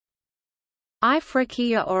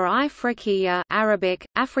Ifriqiya or Ifriqiya Arabic,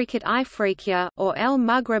 Afrikat Ifriqiya or El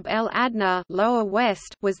Maghrib El Adna Lower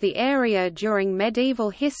West was the area during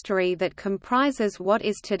medieval history that comprises what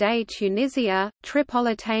is today Tunisia,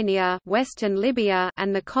 Tripolitania Western Libya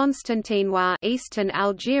and the Constantinois Eastern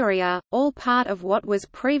Algeria, all part of what was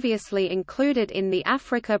previously included in the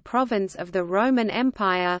Africa province of the Roman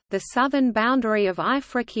Empire. The southern boundary of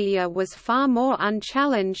Ifriqiya was far more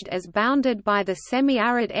unchallenged as bounded by the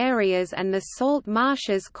semi-arid areas and the salt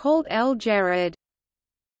marshes called El Zirid.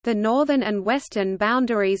 The northern and western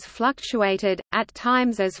boundaries fluctuated, at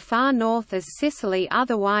times as far north as Sicily,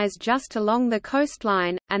 otherwise just along the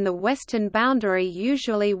coastline, and the western boundary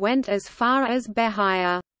usually went as far as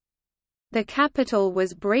Bahia. The capital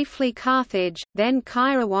was briefly Carthage, then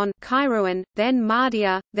Kairouan, then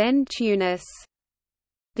Mahdia, then Tunis.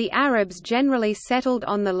 The Arabs generally settled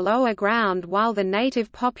on the lower ground while the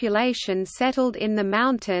native population settled in the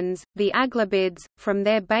mountains. The Aghlabids, from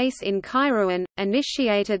their base in Kairouan,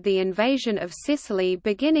 initiated the invasion of Sicily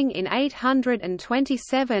beginning in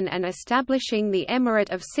 827 and establishing the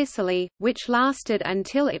Emirate of Sicily, which lasted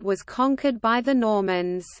until it was conquered by the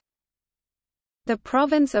Normans. The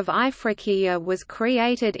province of Ifriqiya was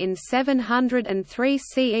created in 703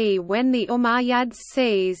 CE when the Umayyads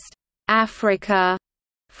seized Africa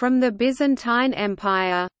from the Byzantine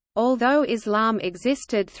Empire. Although Islam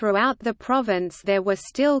existed throughout the province, there were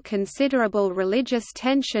still considerable religious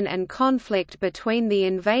tension and conflict between the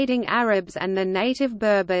invading Arabs and the native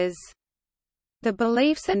Berbers. The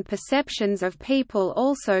beliefs and perceptions of people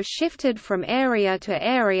also shifted from area to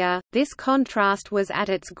area. This contrast was at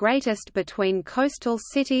its greatest between coastal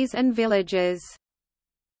cities and villages.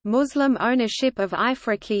 Muslim ownership of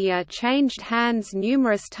Ifriqiya changed hands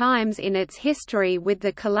numerous times in its history, with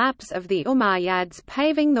the collapse of the Umayyads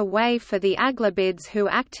paving the way for the Aghlabids, who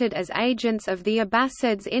acted as agents of the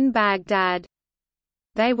Abbasids in Baghdad.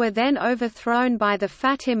 They were then overthrown by the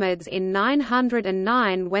Fatimids in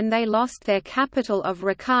 909 when they lost their capital of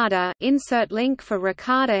Raqqada, insert link for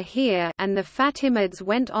Raqqada here, and the Fatimids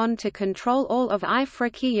went on to control all of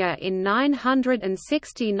Ifriqiya in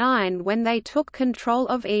 969 when they took control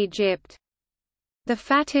of Egypt. The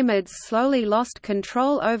Fatimids slowly lost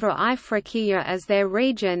control over Ifriqiya as their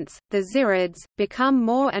regents, the Zirids, become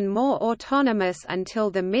more and more autonomous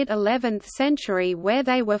until the mid-11th century, where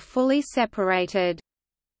they were fully separated.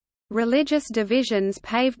 Religious divisions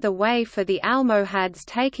paved the way for the Almohads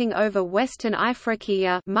taking over western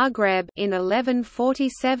Ifriqiya Maghreb in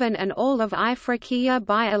 1147 and all of Ifriqiya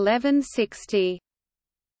by 1160.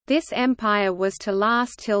 This empire was to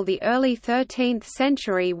last till the early 13th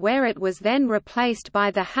century, where it was then replaced by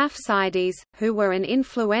the Hafsides, who were an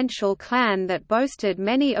influential clan that boasted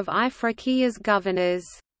many of Ifriqiya's governors.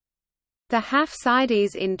 The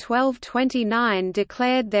Hafsides in 1229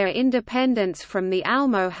 declared their independence from the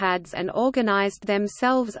Almohads and organized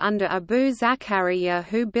themselves under Abu Zakaria,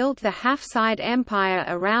 who built the Hafsid Empire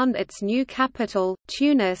around its new capital,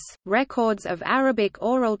 Tunis. Records of Arabic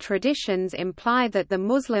oral traditions imply that the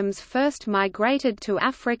Muslims first migrated to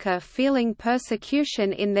Africa feeling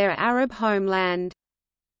persecution in their Arab homeland.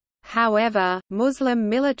 However, Muslim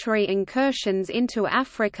military incursions into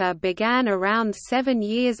Africa began around 7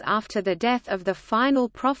 years after the death of the final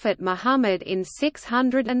prophet Muhammad in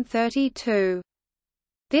 632.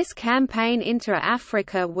 This campaign into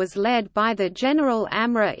Africa was led by the general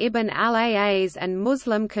Amr ibn al-As, and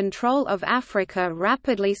Muslim control of Africa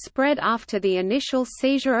rapidly spread after the initial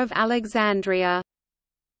seizure of Alexandria.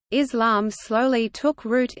 Islam slowly took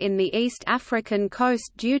root in the East African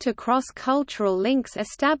coast due to cross-cultural links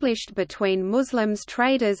established between Muslims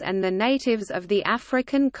traders and the natives of the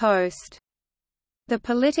African coast. The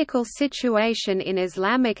political situation in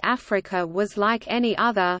Islamic Africa was like any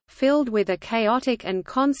other, filled with a chaotic and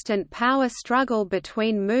constant power struggle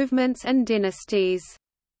between movements and dynasties.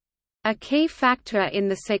 A key factor in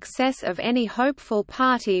the success of any hopeful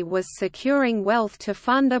party was securing wealth to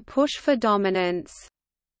fund a push for dominance.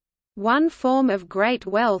 One form of great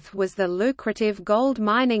wealth was the lucrative gold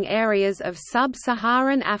mining areas of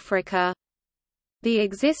sub-Saharan Africa. The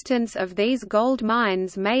existence of these gold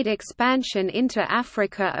mines made expansion into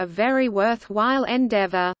Africa a very worthwhile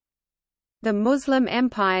endeavor. The Muslim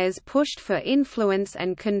empires pushed for influence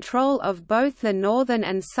and control of both the northern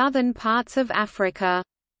and southern parts of Africa.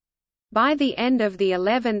 By the end of the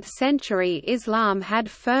 11th century, Islam had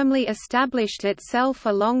firmly established itself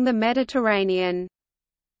along the Mediterranean.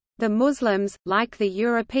 The Muslims, like the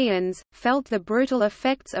Europeans, felt the brutal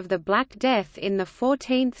effects of the Black Death in the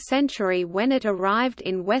 14th century when it arrived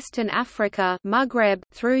in Western Africa Maghreb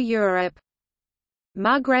through Europe.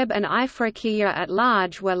 Maghreb and Ifriqiya at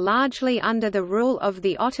large were largely under the rule of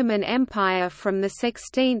the Ottoman Empire from the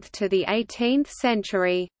 16th to the 18th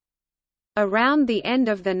century. Around the end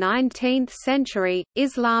of the 19th century,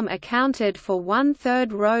 Islam accounted for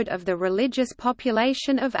 1/3 of the religious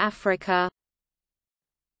population of Africa.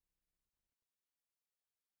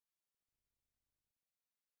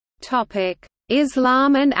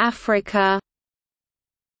 Islam and Africa.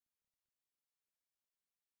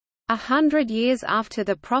 100 years after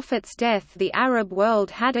the Prophet's death, the Arab world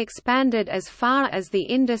had expanded as far as the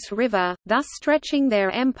Indus River, thus stretching their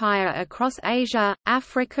empire across Asia,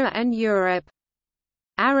 Africa and Europe.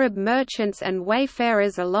 Arab merchants and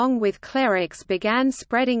wayfarers along with clerics began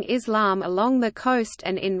spreading Islam along the coast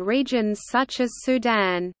and in regions such as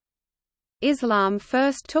Sudan. Islam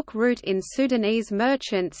first took root in Sudanese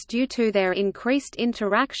merchants due to their increased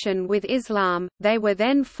interaction with Islam. They were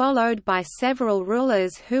then followed by several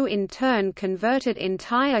rulers who in turn converted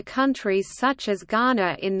entire countries such as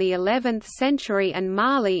Ghana in the 11th century and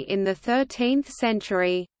Mali in the 13th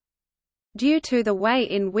century. Due to the way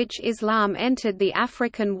in which Islam entered the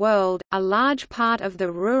African world, a large part of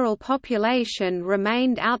the rural population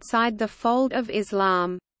remained outside the fold of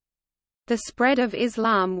Islam. The spread of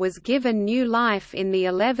Islam was given new life in the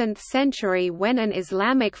 11th century when an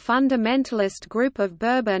Islamic fundamentalist group of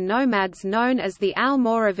Berber nomads known as the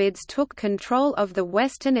Almoravids took control of the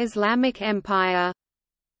Western Islamic Empire.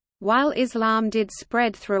 While Islam did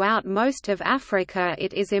spread throughout most of Africa,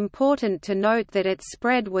 it is important to note that its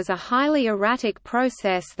spread was a highly erratic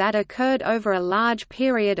process that occurred over a large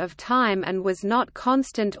period of time and was not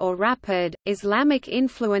constant or rapid. Islamic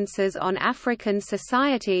influences on African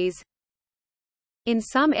societies. In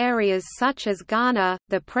some areas such as Ghana,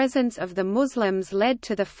 the presence of the Muslims led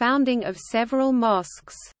to the founding of several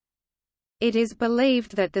mosques. It is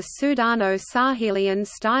believed that the Sudano-Sahelian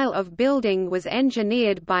style of building was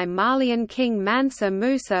engineered by Malian king Mansa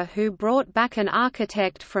Musa, who brought back an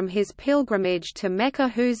architect from his pilgrimage to Mecca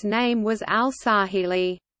whose name was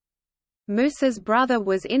al-Sahili. Musa's brother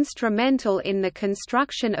was instrumental in the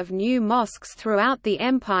construction of new mosques throughout the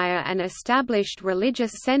empire and established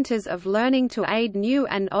religious centers of learning to aid new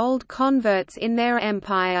and old converts in their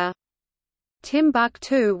empire.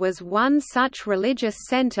 Timbuktu was one such religious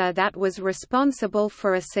center that was responsible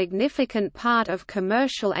for a significant part of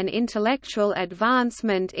commercial and intellectual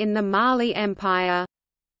advancement in the Mali Empire.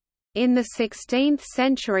 In the 16th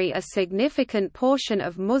century, a significant portion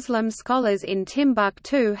of Muslim scholars in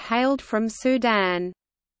Timbuktu hailed from Sudan.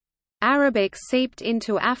 Arabic seeped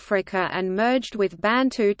into Africa and merged with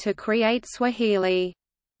Bantu to create Swahili.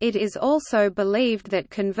 It is also believed that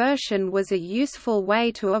conversion was a useful way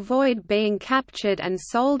to avoid being captured and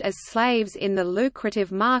sold as slaves in the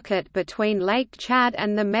lucrative market between Lake Chad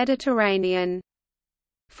and the Mediterranean.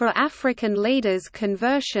 For African leaders,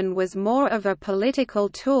 conversion was more of a political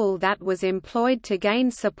tool that was employed to gain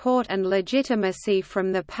support and legitimacy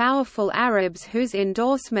from the powerful Arabs whose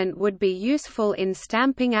endorsement would be useful in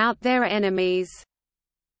stamping out their enemies.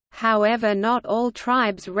 However, not all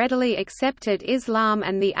tribes readily accepted Islam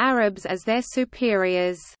and the Arabs as their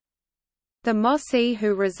superiors. The Mossi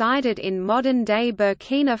who resided in modern-day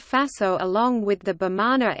Burkina Faso along with the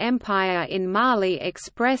Bamana Empire in Mali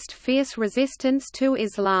expressed fierce resistance to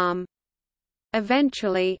Islam.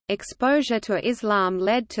 Eventually, exposure to Islam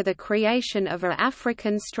led to the creation of an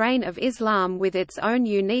African strain of Islam with its own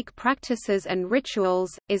unique practices and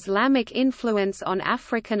rituals. Islamic influence on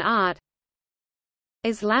African art.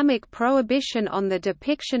 Islamic prohibition on the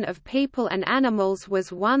depiction of people and animals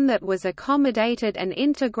was one that was accommodated and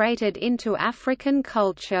integrated into African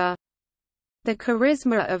culture. The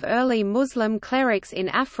charisma of early Muslim clerics in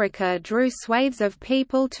Africa drew swathes of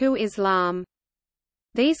people to Islam.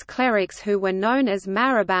 These clerics, who were known as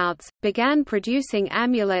marabouts, began producing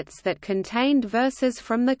amulets that contained verses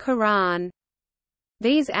from the Quran.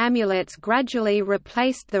 These amulets gradually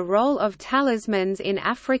replaced the role of talismans in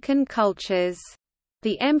African cultures.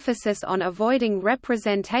 The emphasis on avoiding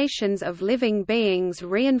representations of living beings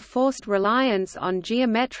reinforced reliance on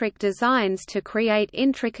geometric designs to create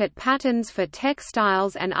intricate patterns for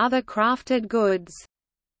textiles and other crafted goods.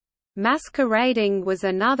 Masquerading was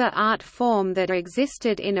another art form that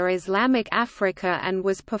existed in Islamic Africa and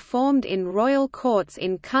was performed in royal courts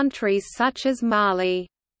in countries such as Mali.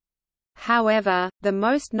 However, the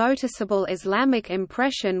most noticeable Islamic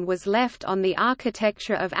impression was left on the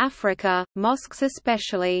architecture of Africa, mosques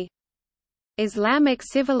especially. Islamic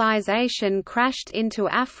civilization crashed into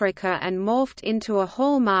Africa and morphed into a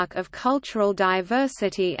hallmark of cultural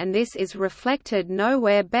diversity, and this is reflected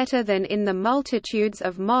nowhere better than in the multitudes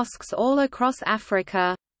of mosques all across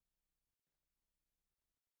Africa.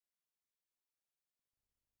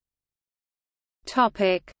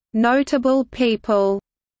 Notable people.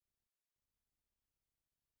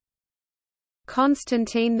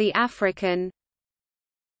 Constantine the African.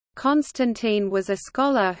 Constantine was a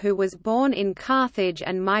scholar who was born in Carthage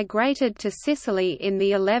and migrated to Sicily in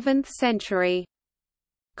the 11th century.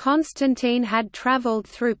 Constantine had travelled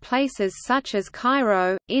through places such as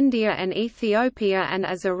Cairo, India and Ethiopia, and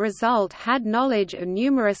as a result had knowledge of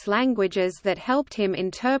numerous languages that helped him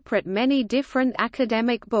interpret many different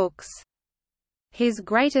academic books. His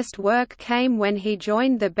greatest work came when he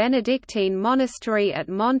joined the Benedictine monastery at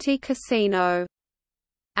Monte Cassino.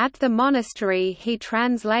 At the monastery he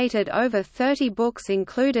translated over 30 books,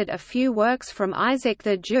 included a few works from Isaac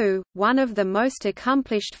the Jew, one of the most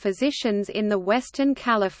accomplished physicians in the Western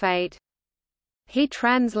Caliphate. He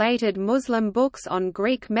translated Muslim books on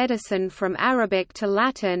Greek medicine from Arabic to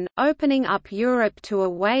Latin, opening up Europe to a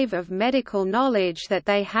wave of medical knowledge that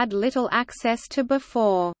they had little access to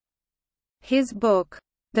before. His book,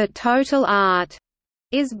 The Total Art,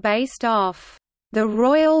 is based off the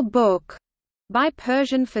Royal Book by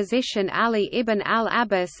Persian physician Ali ibn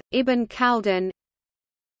al-Abbas, Ibn Khaldun.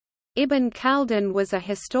 Ibn Khaldun was a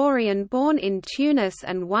historian born in Tunis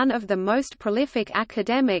and one of the most prolific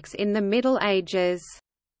academics in the Middle Ages.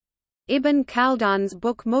 Ibn Khaldun's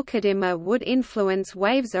book Muqaddimah would influence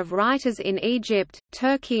waves of writers in Egypt,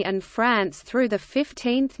 Turkey and France through the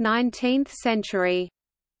 15th–19th century.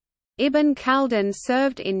 Ibn Khaldun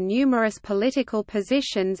served in numerous political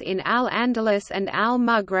positions in Al-Andalus and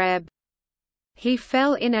Al-Maghreb. He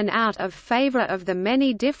fell in and out of favor of the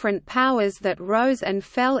many different powers that rose and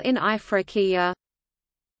fell in Ifriqiya.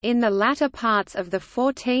 In the latter parts of the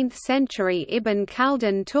 14th century, Ibn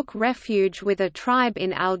Khaldun took refuge with a tribe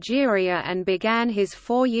in Algeria and began his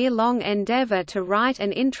 4-year-long endeavor to write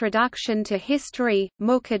an introduction to history,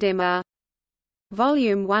 Muqaddimah.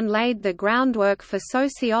 Volume 1 laid the groundwork for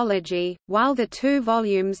sociology, while the 2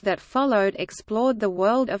 volumes that followed explored the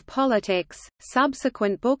world of politics.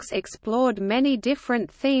 Subsequent books explored many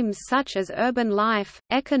different themes such as urban life,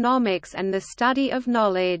 economics, and the study of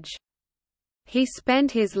knowledge. He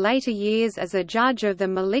spent his later years as a judge of the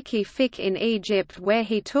Maliki fiqh in Egypt, where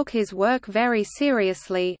he took his work very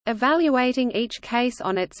seriously, evaluating each case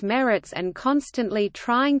on its merits and constantly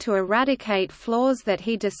trying to eradicate flaws that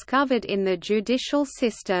he discovered in the judicial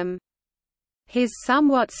system. His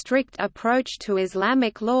somewhat strict approach to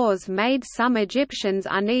Islamic laws made some Egyptians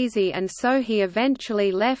uneasy, and so he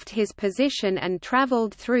eventually left his position and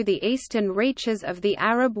traveled through the eastern reaches of the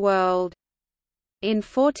Arab world. In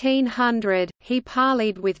 1400, he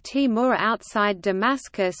parleyed with Timur outside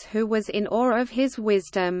Damascus, who was in awe of his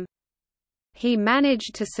wisdom. He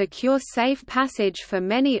managed to secure safe passage for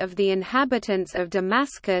many of the inhabitants of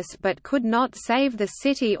Damascus but could not save the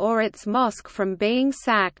city or its mosque from being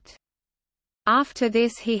sacked. After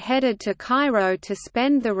this he headed to Cairo to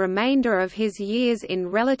spend the remainder of his years in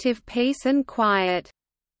relative peace and quiet.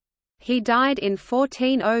 He died in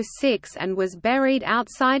 1406 and was buried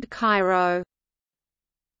outside Cairo.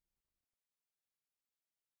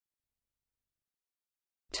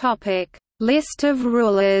 List of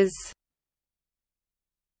rulers.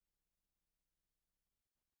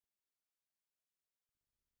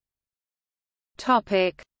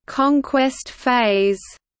 Conquest phase.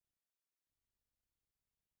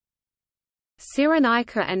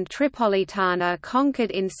 Cyrenaica and Tripolitana conquered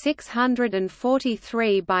in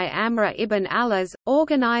 643 by Amr ibn Alas,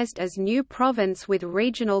 organized as new province with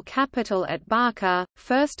regional capital at Barca,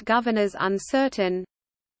 first governors uncertain.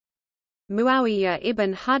 Muawiyah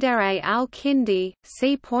ibn Hudayr al-Kindi,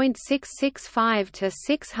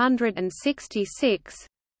 c.665–666,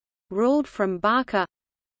 ruled from Barca.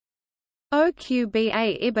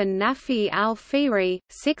 Uqba ibn Nafi al-Fihri,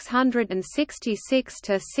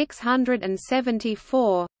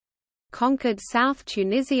 666–674, conquered South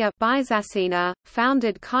Tunisia. Byzacena,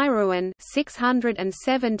 founded Kairouan,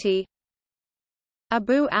 670.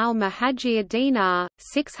 Abu al-Muhajir Dinar,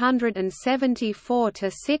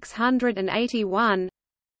 674–681.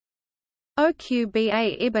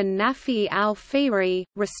 Uqba ibn Nafi al-Fihri,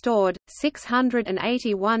 restored,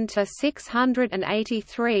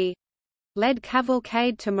 681–683. Led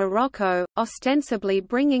cavalcade to Morocco, ostensibly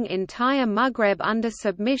bringing entire Maghreb under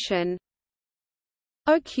submission.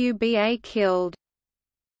 Uqba killed.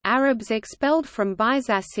 Arabs expelled from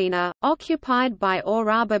Byzacena, occupied by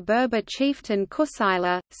Oraba Berber chieftain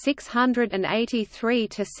Kusayla,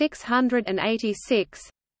 683–686.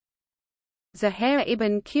 Zuhair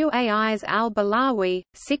ibn Qais al-Balawi,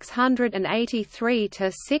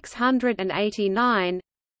 683–689.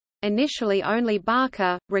 Initially only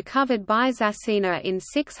Barca, recovered Byzacena in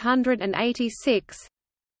 686.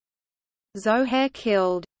 Zohair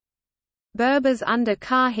killed. Berbers under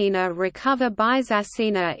Kahina recover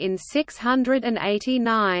Byzacena in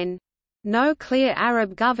 689. No clear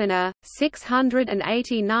Arab governor,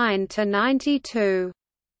 689–92.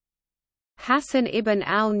 Hassan ibn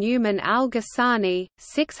al-Numan al-Ghassani,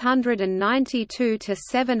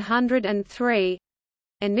 692–703.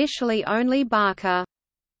 Initially only Barca.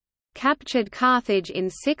 Captured Carthage in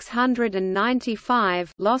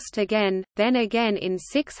 695, lost again, then again in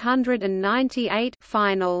 698.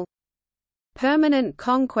 Final. Permanent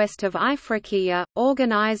conquest of Ifriqiya,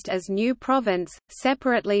 organized as new province,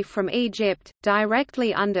 separately from Egypt,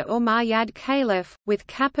 directly under Umayyad Caliph, with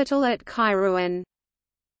capital at Kairouan.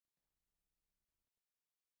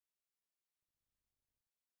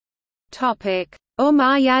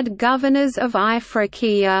 Umayyad governors of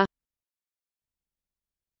Ifriqiya.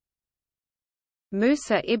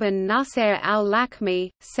 Musa ibn Nasir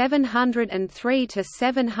al-Lakmi,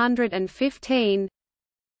 703–715.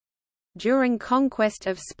 During conquest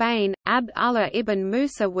of Spain, Abd Allah ibn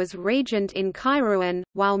Musa was regent in Kairouan,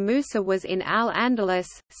 while Musa was in Al-Andalus,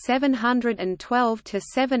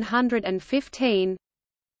 712–715.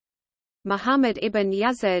 Muhammad ibn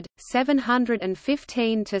Yazid,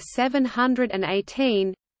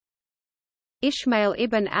 715–718. Ismail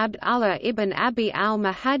ibn Abd Allah ibn Abi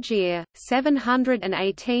al-Muhajir,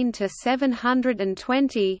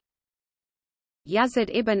 718–720. Yazid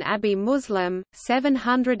ibn Abi Muslim,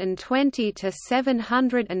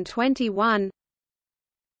 720–721.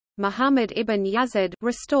 Muhammad ibn Yazid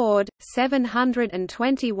restored,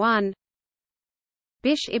 721.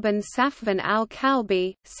 Bish ibn Safvan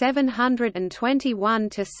al-Kalbi,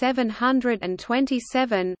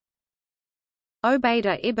 721–727.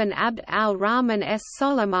 Ubaidah ibn Abd al-Rahman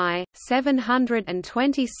as-Solomai,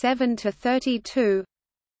 727–32.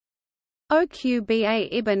 Oqba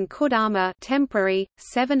ibn Qudama temporary,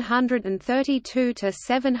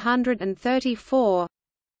 732–734.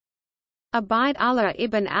 Ubayd Allah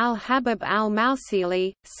ibn al-Habib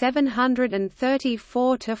al-Mawsili,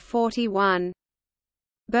 734–41.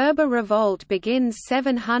 Berber revolt begins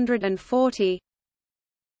 740.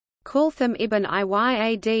 Kulthum ibn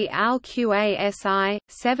Iyad al-Qasi,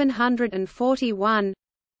 741.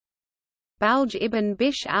 Balj ibn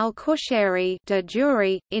Bish al-Qushayri de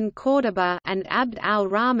jure, in Córdoba and Abd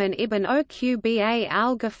al-Rahman ibn Oqba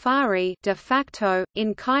al-Ghafari de facto,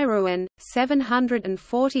 in Kairouan,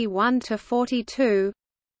 741–42.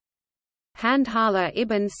 Handhala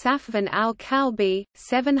ibn Safvan al-Kalbi,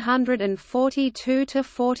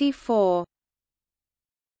 742–44.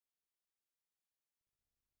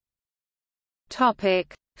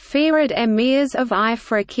 Fihrid emirs of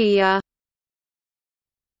Ifriqiya.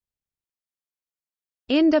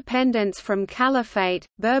 Independence from Caliphate,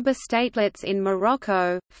 Berber statelets in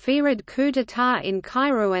Morocco, Fihrid coup d'état in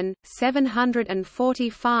Kairouan,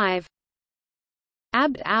 745.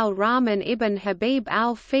 Abd al-Rahman ibn Habib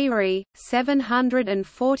al-Fihri,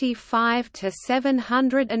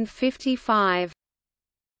 745–755.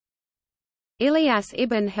 Ilyas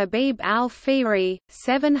ibn Habib al-Fihri,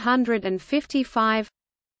 755.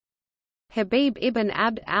 Habib ibn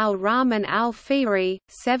Abd al-Rahman al-Fihri,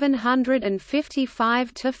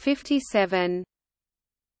 755–57.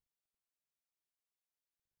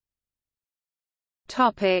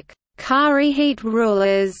 Kharijite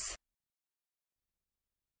rulers.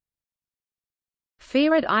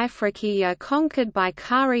 Fihrid Ifriqiya conquered by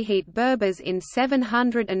Kharijite Berbers in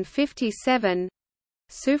 757.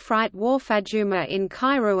 Sufrite Warfajuma in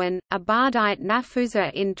Kairouan, Abbadite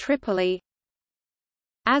Nafusa in Tripoli.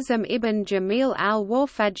 Azam ibn Jamil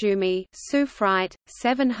al-Warfajumi, Sufrite,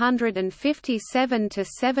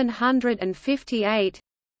 757–758.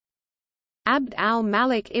 Abd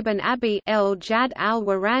al-Malik ibn Abi el-Jad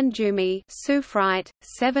al-Waranjumi, Sufrite,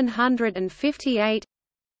 758.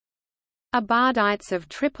 Abbadites of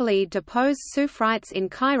Tripoli depose Sufrites in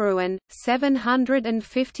Kairouan,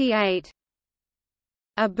 758.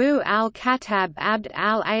 Abu al-Khattab Abd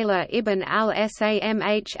al-Ala ibn al-Samh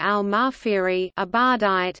al-Mafiri,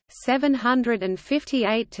 Abbadite,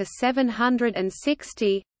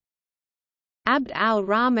 758–760. Abd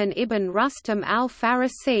al-Rahman ibn Rustam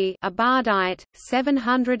al-Farisi, Abbadite,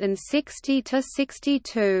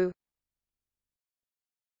 760–62.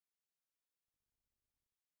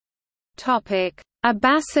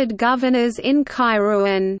 Abbasid governors in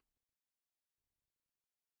Kairouan.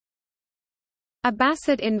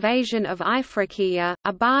 Abbasid invasion of Ifriqiya,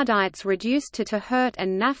 Abbadites reduced to Tahurt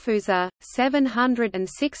and Nafusa,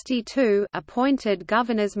 762 appointed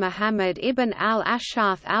governors Muhammad ibn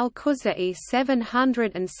al-Ash'ath al-Khuzai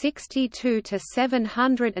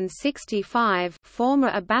 762–765 former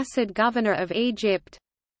Abbasid governor of Egypt.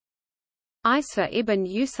 Isa ibn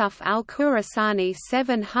Yusuf al-Khurasani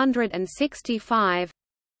 765,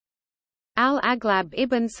 Al-Aghlab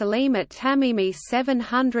ibn Salim at-Tamimi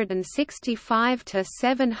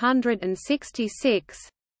 765–766,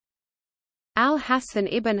 Al-Hasan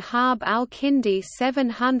ibn Harb al-Kindi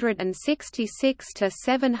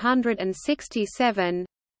 766–767,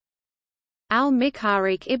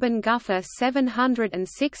 Al-Mikharik ibn Ghaffar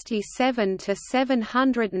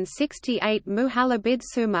 767–768, Muhallabid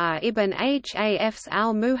Sumar ibn Hafs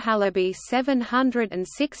al-Muhallabi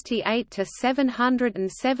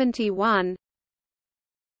 768–771,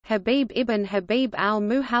 Habib ibn Habib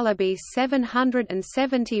al-Muhallabi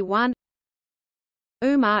 771,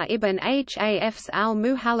 Umar ibn Hafs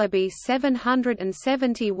al-Muhallabi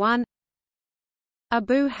 771,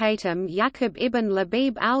 Abu Haytham Yaqub ibn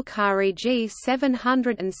Labib al-Khariji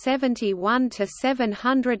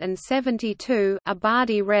 771–772,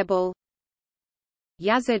 Abadi rebel,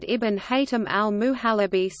 Yazid ibn Haytham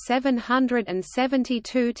al-Muhallabi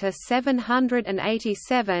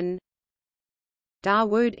 772–787,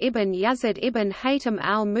 Dawood ibn Yazid ibn Haytham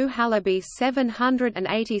al-Muhallabi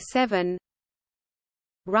 787,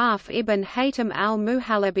 Raf ibn Haytham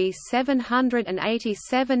al-Muhallabi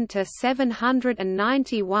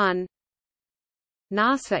 787–791,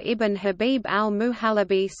 Nasr ibn Habib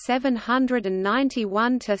al-Muhallabi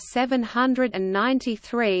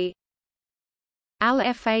 791–793,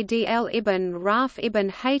 Al-Fadl ibn Raf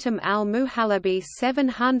ibn Haytham al-Muhallabi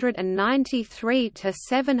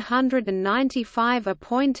 793–795,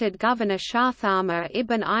 appointed governor Shathama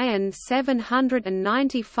ibn Ayan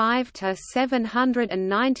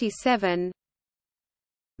 795–797,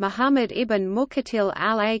 Muhammad ibn Muqatil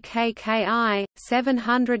al-Akki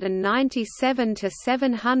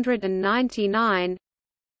 797–799,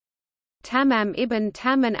 Tamam ibn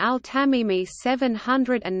Taman al-Tamimi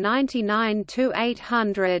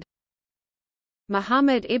 799–800,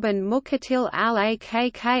 Muhammad ibn Muqatil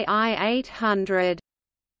al-Akki 800.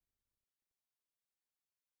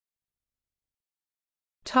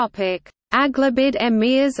 Aghlabid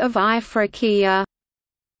emirs of Ifriqiya.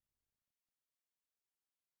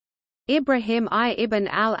 Ibrahim I ibn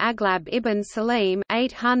al-Aghlab ibn Salim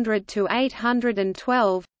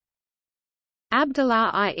 800–812,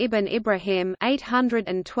 Abdullah I ibn Ibrahim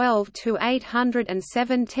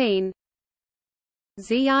 812–817,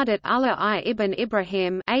 Ziyadat Allah I ibn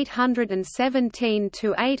Ibrahim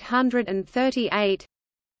 817–838,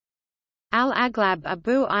 Al-Aghlab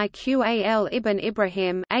Abu Iqal ibn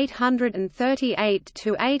Ibrahim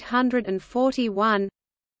 838–841,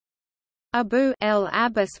 Abu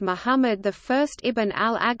al-Abbas Muhammad I ibn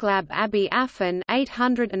al-Aghlab Abi Affan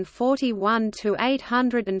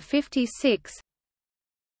 841–856,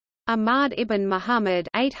 Ahmad ibn Muhammad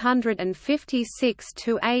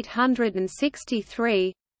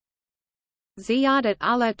 856–863, Ziyadat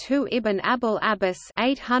Allah II ibn Abul Abbas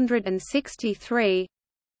 863,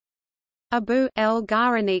 Abu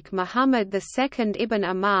al-Gharanik Muhammad II ibn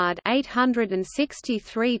Ahmad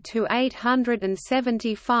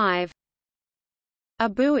 863–875,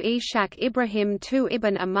 Abu Ishaq Ibrahim II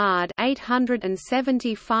ibn Ahmad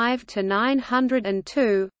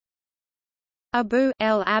 875–902, Abu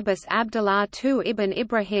al-Abbas Abdullah II ibn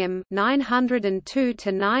Ibrahim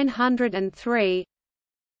 902–903,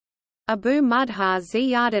 Abu Mudhar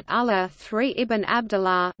Ziyadat Allah III ibn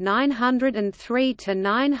Abdullah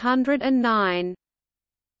 903–909.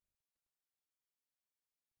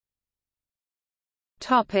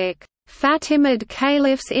 Topic: Fatimid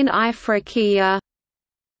Caliphs in Ifriqiya.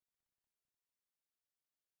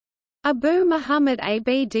 Abu Muhammad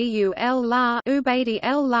Abdul La Ubaydi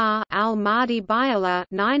el-La al-Mahdi Bayala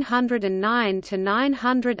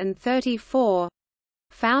 909–934,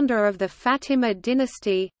 founder of the Fatimid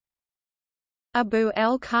dynasty. Abu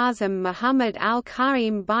el-Qasim Muhammad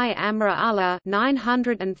al-Karim by Amra Allah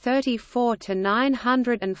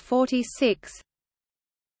 934–946,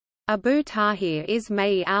 Abu Tahir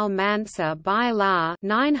Ismail al-Mansur by La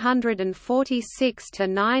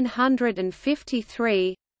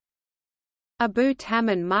 946–953, Abu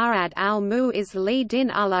Taman Marad al-Mu'izz li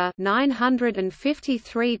Din Allah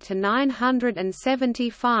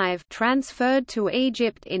 953–975, transferred to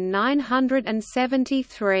Egypt in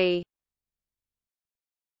 973.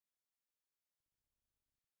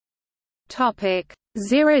 Topic: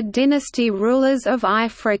 Zirid dynasty rulers of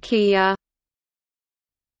Ifriqiya.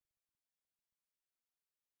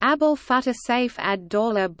 Abul Fatah Saif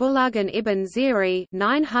ad-Dawla Bulagan ibn Ziri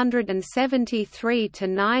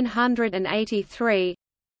 973–983,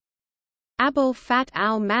 Abul Fath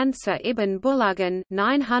al-Mansur ibn Bulagan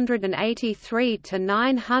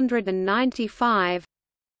 983–995,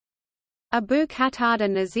 Abu Qatada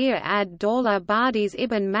Nazir ad-Dawla Bardis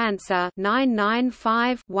ibn Mansur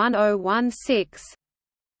 995-1016.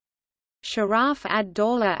 Sharaf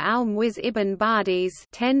ad-Dawla al-Muiz ibn Bardis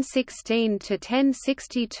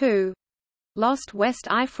 1016–1062. Lost West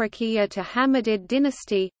Ifriqiya to Hamidid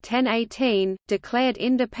dynasty 1018, declared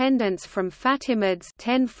independence from Fatimids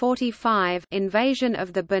 1045, invasion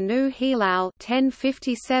of the Banu Hilal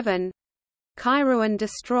 1057. Kairouan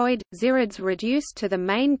destroyed, Zirids reduced to the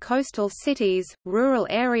main coastal cities, rural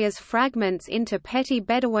areas fragments into petty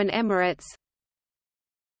Bedouin emirates.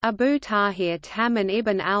 Abu Tahir Taman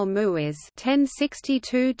ibn al-Muiz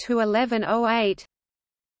 1062–1108.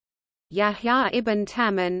 Yahya ibn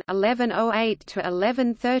Taman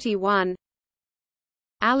 1108–1131.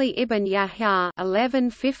 Ali ibn Yahya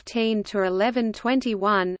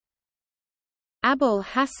 1115–1121. Abul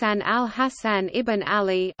Hassan al-Hassan ibn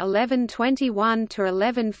Ali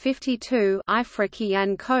 1121–1152.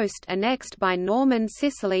 Ifriqiyan coast annexed by Norman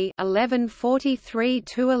Sicily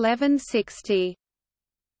 1143–1160.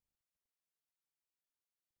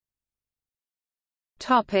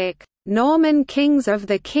 Topic: Norman kings of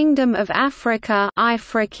the Kingdom of Africa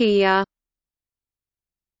Ifriqiya.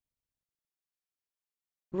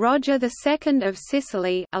 Roger II of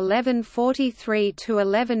Sicily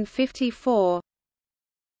 1143–1154.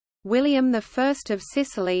 William I of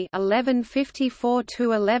Sicily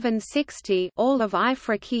 1154–1160. All of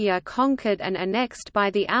Ifriqiya conquered and annexed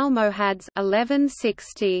by the Almohads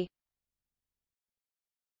 1160.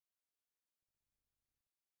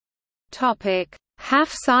 Topic: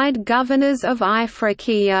 Hafsid governors of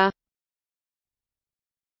Ifriqiya.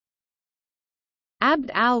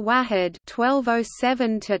 Abd al-Wahid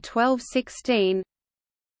 (1207–1216),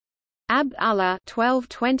 Abd Allah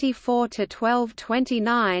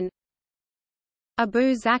 (1224–1229),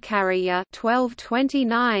 Abu Zakaria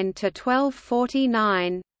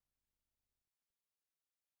 (1229–1249).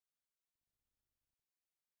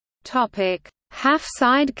 Topic: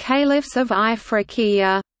 Hafsid caliphs of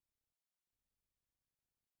Ifriqiya.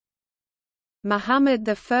 Muhammad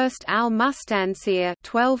I al-Mustansir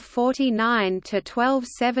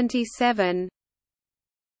 (1249–1277),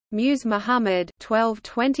 Muse Muhammad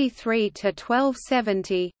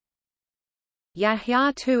 (1223–1270),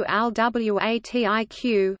 Yahya II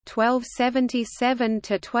al-Watiq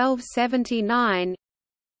 (1277–1279),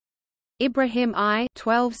 Ibrahim I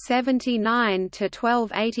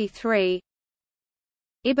 (1279–1283),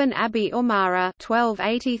 Ibn Abi Umara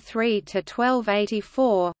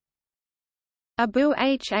 (1283–1284). Abu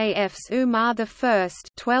Hafs Umar I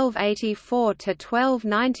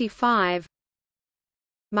 (1284–1295),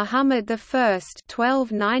 Muhammad I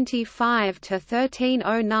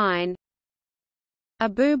 (1295–1309),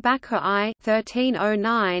 Abu Bakr I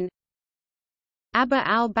 (1309), Abba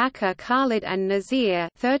al-Bakr Khalid an-Nazir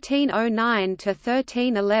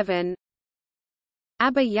 (1309–1311),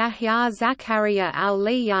 Abba Yahya Zakaria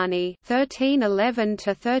al-Liyani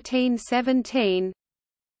 (1311–1317),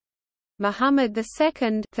 Muhammad II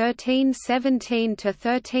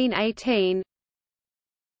 (1317–1318),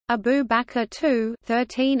 Abu Bakr II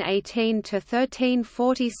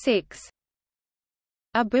 (1318–1346),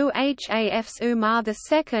 Abu Hafs Umar II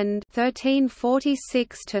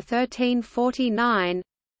 (1346–1349),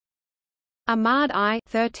 Ahmad I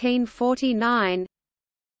 (1349),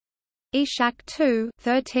 Ishaq II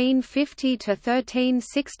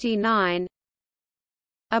 (1350–1369),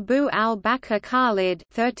 Abu al-Bakr Khalid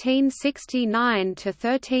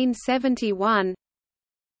 (1369–1371),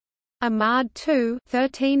 Ahmad II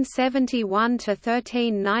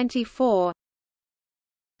 (1371–1394),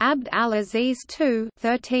 Abd al-Aziz II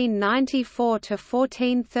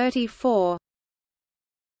 (1394–1434),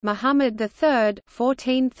 Muhammad III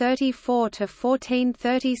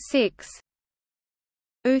 (1434–1436),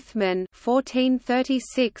 Uthman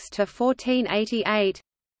 (1436–1488),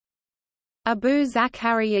 Abu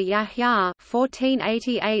Zakaria Yahya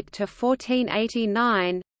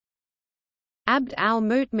 (1488–1489), Abd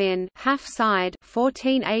al-Mutmin Hafsid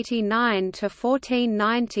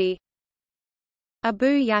 (1489–1490), Abu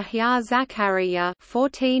Yahya Zakaria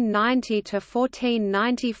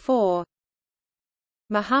 (1490–1494),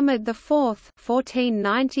 Muhammad IV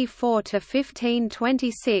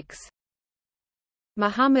 (1494–1526),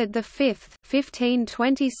 Muhammad V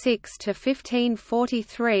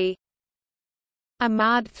 (1526–1543),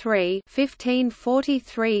 Ahmad III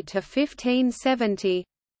 (1543–1570),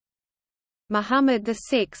 Muhammad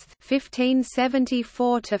VI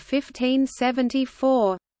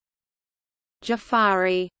 (1574–1574),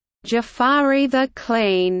 Jafari the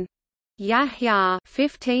Clean, Yahya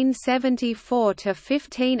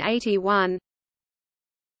 (1574–1581),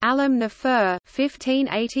 Alam Nafur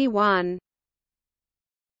 1581.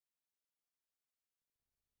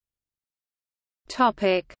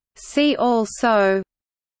 Topic. See also: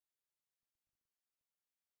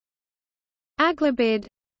 Aghlabid,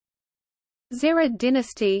 Zirid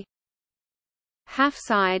dynasty,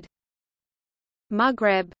 Hafsid,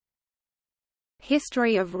 Maghreb,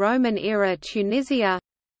 History of Roman-era Tunisia,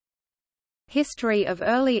 History of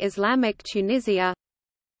early Islamic Tunisia,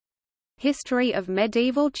 History of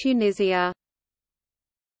medieval Tunisia.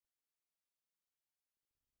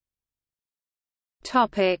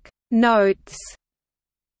 Topic Notes.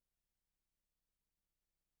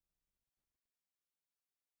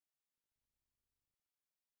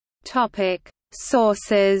 Topic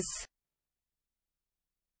Sources.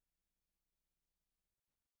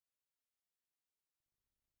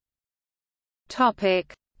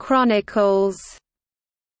 Topic Chronicles.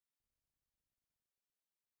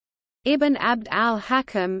 Ibn Abd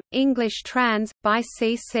al-Hakam, English trans. By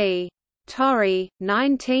C.C. Torrey,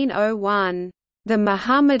 1901. The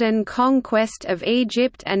Muhammadan Conquest of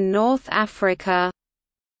Egypt and North Africa.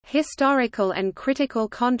 Historical and Critical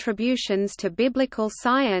Contributions to Biblical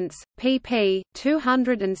Science, pp.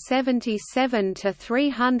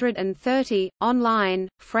 277–330, online,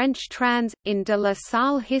 French trans. In de la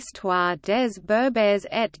Salle Histoire des Berbères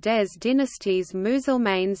et des Dynasties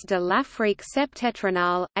Musulmanes de l'Afrique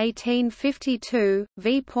septentrionale, 1852,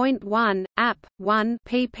 v.1, app. 1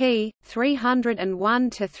 pp.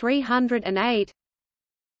 301–308.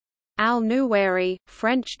 Al-Nuwairi,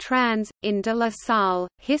 French trans. In de la Salle,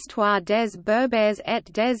 Histoire des Berbères et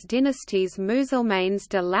des Dynasties Musulmanes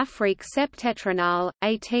de l'Afrique septentrionale,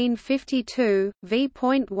 1852,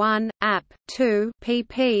 v.1, app. 2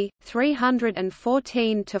 pp.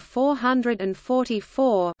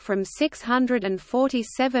 314–444 from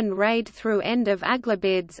 647 raid through end of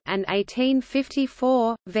Aghlabids and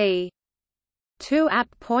 1854, v. 2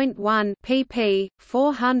 app.1 pp.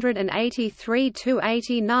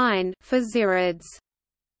 483–89 for Zirids.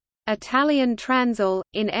 Italian Transl,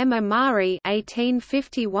 in Emma Mari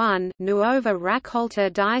 1851, Nuova raccolta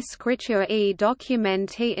di scritture e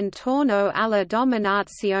documenti intorno alla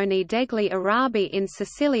dominazione degli Arabi in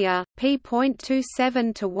Sicilia,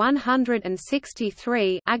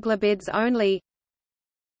 p.27–163 Aghlabids only.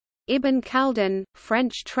 Ibn Khaldun,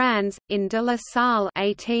 French trans. In de la Salle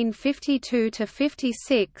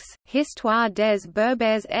 1852–56, Histoire des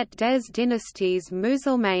Berbères et des Dynasties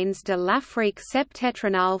Musulmanes de l'Afrique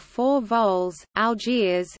septentrionale 4 vols,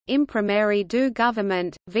 Algiers, Imprimerie du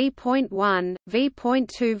Gouvernement, v.1,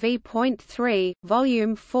 v.2 v.3,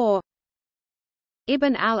 volume 4.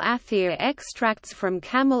 Ibn al-Athir, Extracts from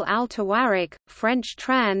Kamil al-Tawarik, French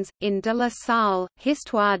trans. In de la Salle,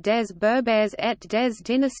 Histoire des Berbères et des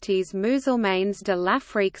Dynasties Musulmanes de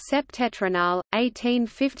l'Afrique septentrionale,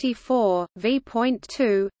 1854,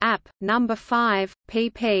 v.2, app. No. 5,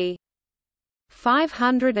 pp.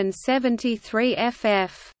 573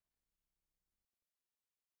 ff.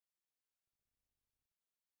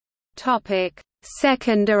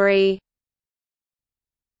 Secondary.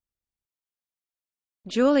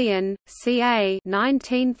 Julien, C.A.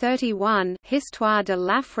 1931, Histoire de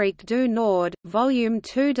l'Afrique du Nord, Volume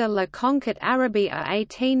 2 de la Conquête Arabia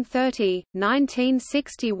 1830,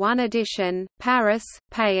 1961 edition, Paris,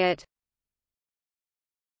 Payet.